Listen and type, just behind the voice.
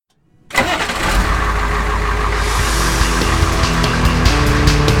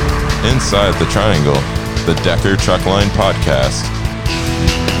Inside the Triangle, the Decker Truckline Podcast.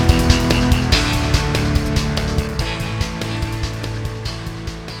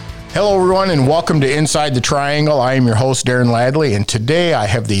 Hello, everyone, and welcome to Inside the Triangle. I am your host, Darren Ladley, and today I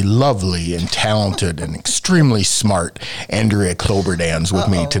have the lovely and talented and extremely smart Andrea Kloberdans with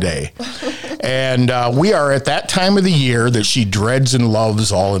me today. And we are at that time of the year that she dreads and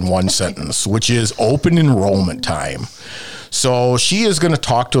loves all in one sentence, which is open enrollment time. So she is going to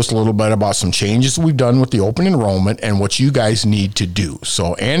talk to us a little bit about some changes we've done with the open enrollment and what you guys need to do.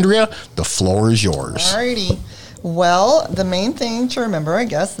 So, Andrea, the floor is yours. Alrighty. Well, the main thing to remember, I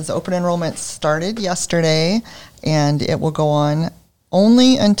guess, is open enrollment started yesterday, and it will go on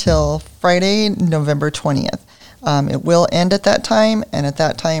only until Friday, November 20th. It will end at that time, and at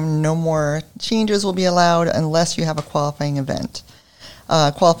that time, no more changes will be allowed unless you have a qualifying event.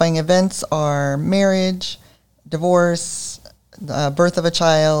 Qualifying events are marriage, divorce, birth of a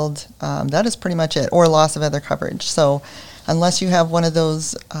child. That is pretty much it, or loss of other coverage. So unless you have one of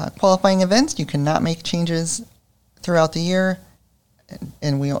those qualifying events, you cannot make changes throughout the year,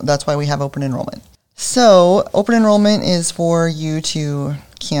 and that's why we have open enrollment. So open enrollment is for you to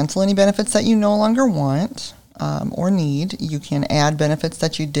cancel any benefits that you no longer want or need. You can add benefits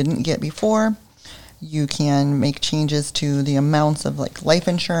that you didn't get before. You can make changes to the amounts of like life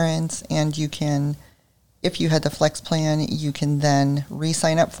insurance, and you can, if you had the flex plan, you can then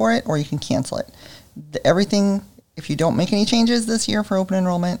re-sign up for it, or you can cancel it. Everything, if you don't make any changes this year for open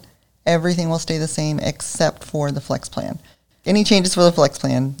enrollment, everything will stay the same except for the flex plan. Any changes for the flex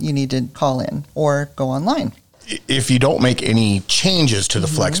plan, you need to call in or go online. If you don't make any changes to the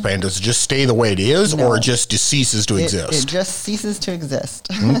flex plan, does it just stay the way it is, or it just ceases to exist? It just ceases to exist.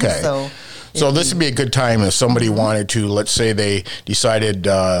 Okay. So this would be a good time if somebody wanted to, let's say they decided,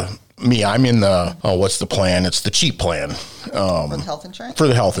 I'm in the, what's the plan? It's the cheap plan. For the health insurance? For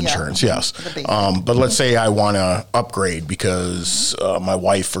the health insurance, yes. But let's say I want to upgrade because my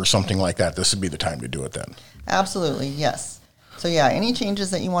wife or something like that, this would be the time to do it then. Absolutely, yes. So yeah, any changes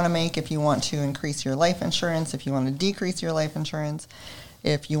that you want to make, if you want to increase your life insurance, if you want to decrease your life insurance,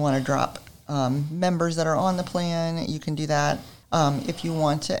 if you want to drop members that are on the plan, you can do that. If you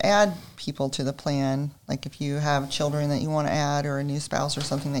want to add people to the plan, like if you have children that you want to add or a new spouse or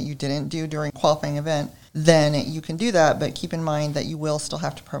something that you didn't do during a qualifying event, then you can do that, but keep in mind that you will still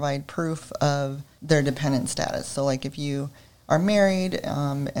have to provide proof of their dependent status. So like if you are married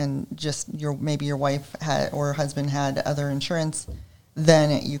and just maybe your wife had or husband had other insurance,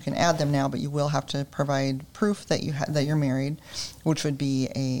 then you can add them now, but you will have to provide proof that that you're married, which would be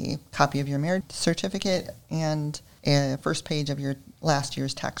a copy of your marriage certificate and a first page of your last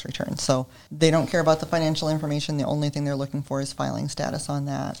year's tax return. So they don't care about the financial information. The only thing they're looking for is filing status on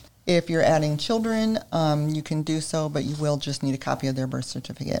that. If you're adding children, you can do so, but you will just need a copy of their birth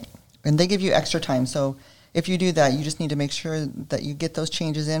certificate. And they give you extra time. So if you do that, you just need to make sure that you get those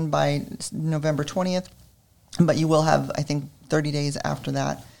changes in by November 20th. But you will have, I think, 30 days after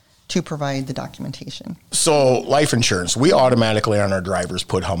that to provide the documentation. So life insurance, we automatically on our drivers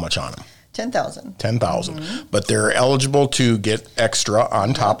put how much on them? 10,000. 10,000. Mm-hmm. But they're eligible to get extra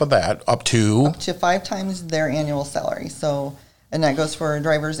on top of that, up to 5 times their annual salary. So, and that goes for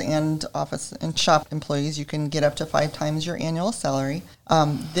drivers and office and shop employees. You can get up to 5 times your annual salary.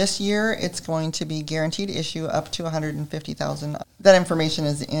 This year, it's going to be guaranteed issue up to $150,000. That information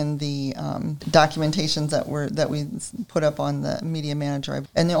is in the documentations that we put up on the media manager.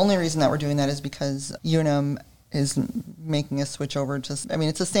 And the only reason that we're doing that is because Unum is making a switch over to,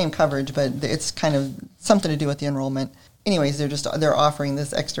 it's the same coverage, but it's kind of something to do with the enrollment. Anyways, they're offering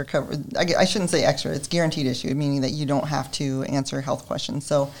this extra cover. I shouldn't say extra, it's guaranteed issue, meaning that you don't have to answer health questions.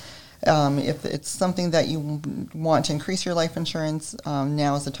 So if it's something that you want to increase your life insurance,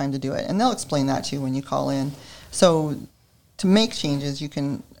 now is the time to do it. And they'll explain that too when you call in. So to make changes, you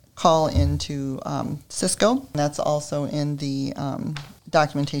can call into Cisco. That's also in the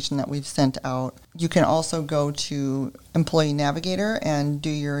documentation that we've sent out. You can also go to Employee Navigator and do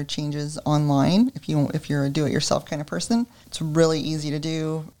your changes online if you're a do-it-yourself kind of person. It's really easy to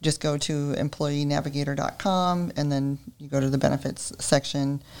do. Just go to employeenavigator.com and then you go to the benefits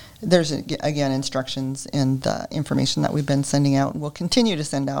section. There's, again, instructions and the information that we've been sending out. We'll continue to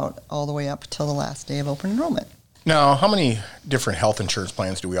send out all the way up till the last day of open enrollment. Now, how many different health insurance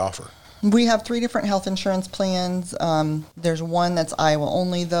plans do we offer? We have 3 different health insurance plans. There's one that's Iowa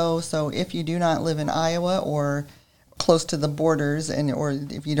only, though. So if you do not live in Iowa or close to the borders, or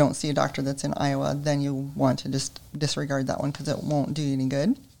if you don't see a doctor that's in Iowa, then you want to just disregard that one because it won't do you any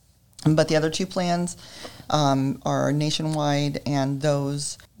good. But the other 2 plans are nationwide, and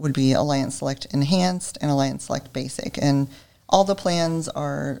those would be Alliance Select Enhanced and Alliance Select Basic. And all the plans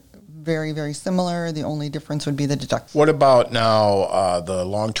are very, very similar. The only difference would be the deductible. What about now the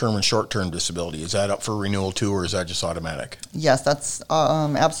long-term and short-term disability? Is that up for renewal too, or is that just automatic? Yes, that's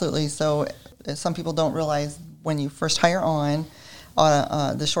absolutely. So some people don't realize when you first hire on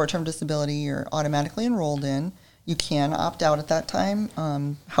the short-term disability, you're automatically enrolled in. You can opt out at that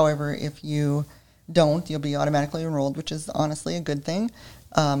time. However, if you don't, you'll be automatically enrolled, which is honestly a good thing.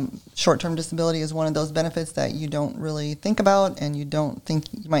 Short-term disability is one of those benefits that you don't really think about, and you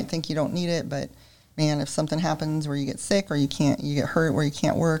might think you don't need it, but man, if something happens where you get sick or you get hurt where you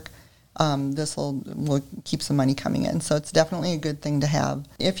can't work, this will keep some money coming in. So it's definitely a good thing to have.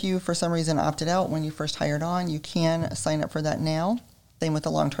 If you, for some reason, opted out when you first hired on, you can sign up for that now. Same with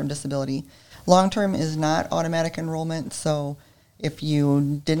the long-term disability. Long-term is not automatic enrollment, so if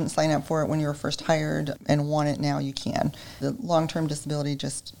you didn't sign up for it when you were first hired and want it now, you can. The long-term disability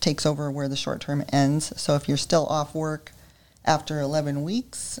just takes over where the short-term ends. So if you're still off work after 11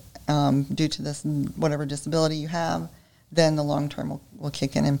 weeks due to this whatever disability you have, then the long-term will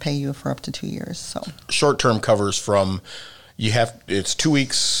kick in and pay you for up to 2 years. So short-term covers from it's 2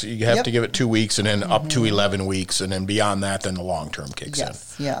 weeks. You have to give it 2 weeks, and then up to 11 weeks, and then beyond that, then the long-term kicks in.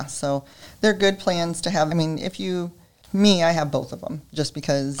 Yes, yeah. So they're good plans to have. I mean, I have both of them just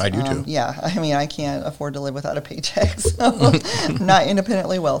because. I do too. Yeah, I mean, I can't afford to live without a paycheck, so I'm not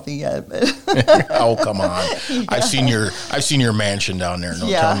independently wealthy yet. But Oh, come on! Yeah. I've seen your mansion down there.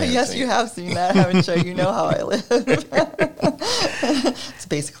 Don't tell me yes, you have seen that, haven't you? You know how I live. It's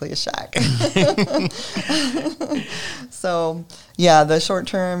basically a shack. So, yeah, the short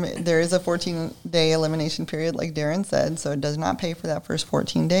term, there is a 14-day elimination period, like Darren said, so it does not pay for that first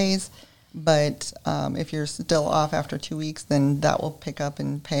 14 days. But if you're still off after 2 weeks, then that will pick up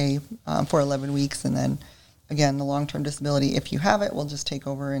and pay for 11 weeks. And then, again, the long-term disability, if you have it, will just take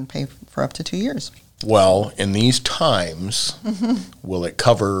over and pay for up to 2 years. Well, in these times, will it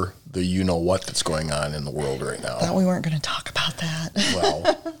cover the you-know-what that's going on in the world right now? I thought we weren't going to talk about that.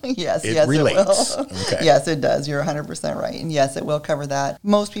 Well, yes, it relates. It will. Okay. Yes, it does. You're 100% right. And yes, it will cover that.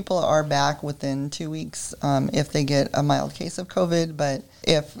 Most people are back within 2 weeks if they get a mild case of COVID. But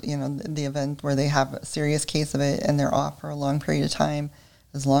if, the event where they have a serious case of it and they're off for a long period of time,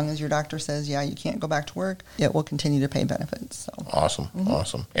 as long as your doctor says, yeah, you can't go back to work, it will continue to pay benefits. So.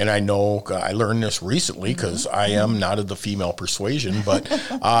 Awesome. And I know I learned this recently because I am not of the female persuasion, but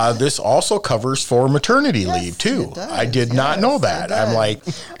this also covers for maternity leave too. It does. I did not know that. I'm like,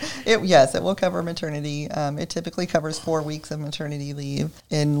 yes, it will cover maternity. It typically covers 4 weeks of maternity leave,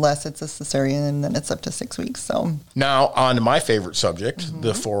 unless it's a cesarean, and then it's up to 6 weeks. So now on to my favorite subject,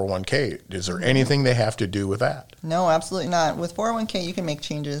 the 401k. Is there anything they have to do with that? No, absolutely not. With 401k, you can make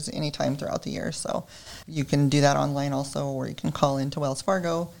changes anytime throughout the year. So you can do that online also, or you can call into Wells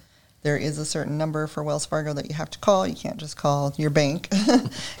Fargo. There is a certain number for Wells Fargo that you have to call. You can't just call your bank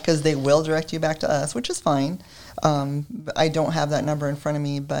because they will direct you back to us, which is fine. I don't have that number in front of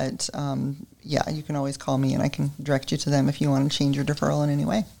me, but you can always call me and I can direct you to them if you want to change your deferral in any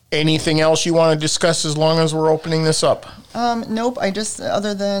way. Anything else you want to discuss as long as we're opening this up? Nope. I just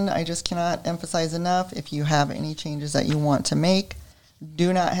cannot emphasize enough. If you have any changes that you want to make,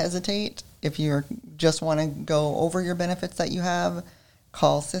 do not hesitate. If you just want to go over your benefits that you have,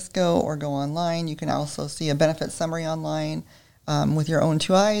 call Cisco or go online. You can also see a benefit summary online with your own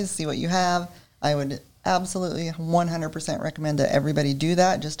 2 eyes, see what you have. I would absolutely 100% recommend that everybody do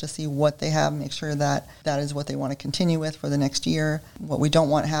that just to see what they have, make sure that that is what they want to continue with for the next year. What we don't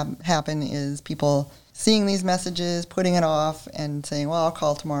want to happen is people seeing these messages, putting it off, and saying, well, I'll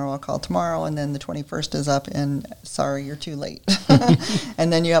call tomorrow, and then the 21st is up, and sorry, you're too late.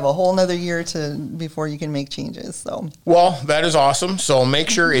 And then you have a whole nother year before you can make changes. So, well, that is awesome. So make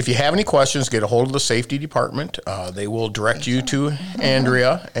sure if you have any questions, get a hold of the safety department. They will direct you to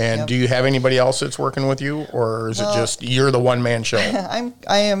Andrea. And do you have anybody else that's working with you, or is it just you're the one-man show?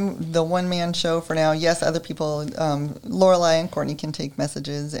 I am the one-man show for now. Yes, other people, Lorelei and Courtney can take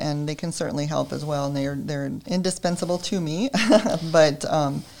messages, and they can certainly help as well, and they're indispensable to me. But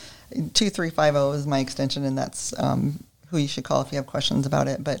 2350 is my extension, and that's who you should call if you have questions about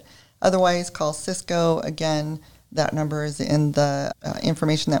it. But otherwise, call Cisco. Again, that number is in the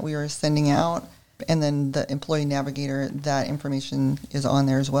information that we are sending out. And then the Employee Navigator, that information is on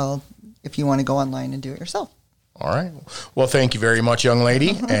there as well if you want to go online and do it yourself. All right. Well, thank you very much, young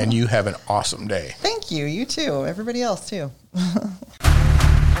lady, and you have an awesome day. Thank you. You too. Everybody else too.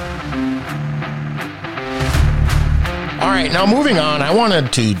 All right, right, now moving on, I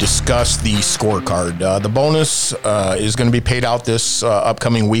wanted to discuss the scorecard. The bonus is going to be paid out this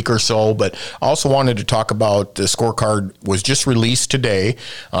upcoming week or so, but I also wanted to talk about the scorecard was just released today.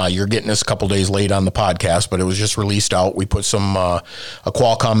 You're getting this a couple days late on the podcast, but it was just released out. We put a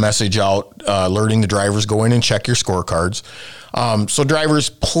Qualcomm message out alerting the drivers, go in and check your scorecards. So drivers,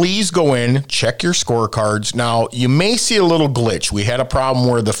 please go in, check your scorecards. Now, you may see a little glitch. We had a problem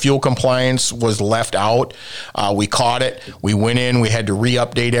where the fuel compliance was left out. We caught it. We went in. We had to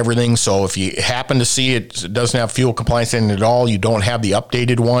re-update everything. So if you happen to see it doesn't have fuel compliance in it at all, you don't have the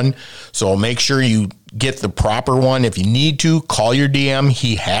updated one. So make sure you get the proper one. If you need to, call your DM.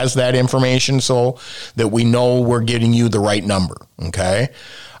 He has that information so that we know we're getting you the right number, okay?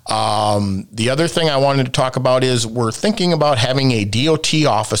 The other thing I wanted to talk about is we're thinking about having a DOT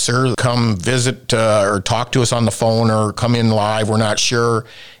officer come visit or talk to us on the phone or come in live. We're not sure.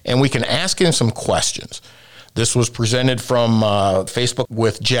 And we can ask him some questions. This was presented from Facebook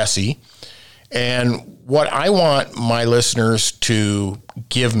with Jesse. And what I want my listeners to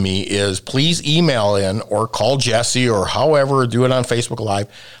give me is please email in or call Jesse or however, do it on Facebook Live.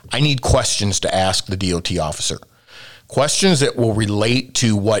 I need questions to ask the DOT officer. Questions that will relate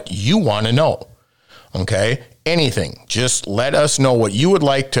to what you want to know, okay? Anything. Just let us know what you would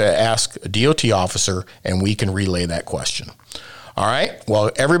like to ask a DOT officer, and we can relay that question. All right?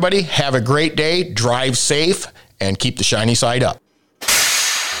 Well, everybody, have a great day, drive safe, and keep the shiny side up.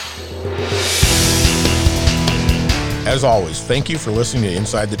 As always, thank you for listening to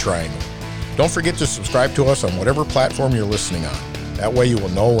Inside the Triangle. Don't forget to subscribe to us on whatever platform you're listening on. That way you will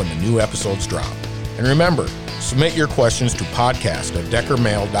know when the new episodes drop. And remember, submit your questions to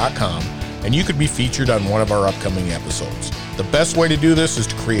podcast@deckermail.com, and you could be featured on one of our upcoming episodes. The best way to do this is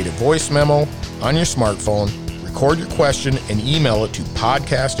to create a voice memo on your smartphone, record your question, and email it to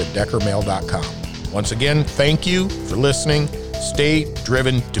podcast@deckermail.com. Once again, thank you for listening. Stay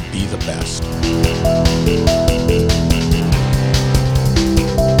driven to be the best.